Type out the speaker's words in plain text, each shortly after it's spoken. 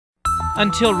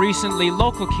Until recently,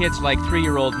 local kids like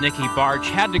 3-year-old Nicky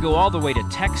Bartsch had to go all the way to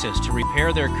Texas to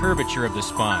repair their curvature of the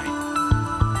spine.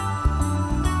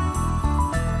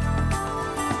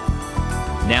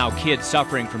 Now kids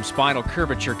suffering from spinal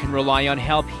curvature can rely on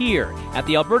help here at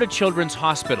the Alberta Children's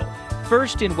Hospital,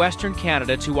 first in Western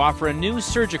Canada to offer a new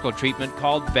surgical treatment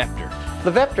called VEPTR.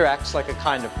 The VEPTR acts like a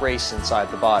kind of brace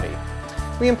inside the body.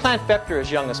 We implant VEPTR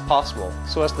as young as possible,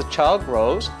 so as the child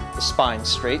grows, the spine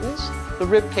straightens, the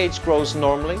rib cage grows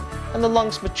normally, and the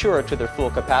lungs mature to their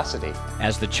full capacity.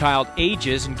 As the child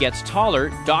ages and gets taller,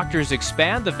 doctors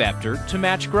expand the VEPTR to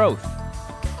match growth.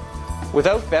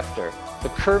 Without VEPTR, the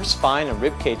curved spine and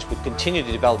rib cage would continue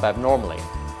to develop abnormally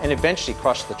and eventually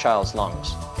crush the child's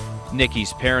lungs.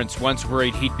 Nicky's parents once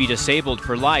worried he'd be disabled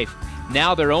for life.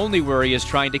 Now their only worry is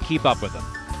trying to keep up with him.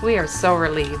 We are so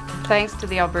relieved. Thanks to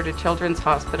the Alberta Children's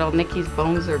Hospital, Nicky's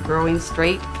bones are growing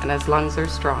straight and his lungs are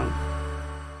strong.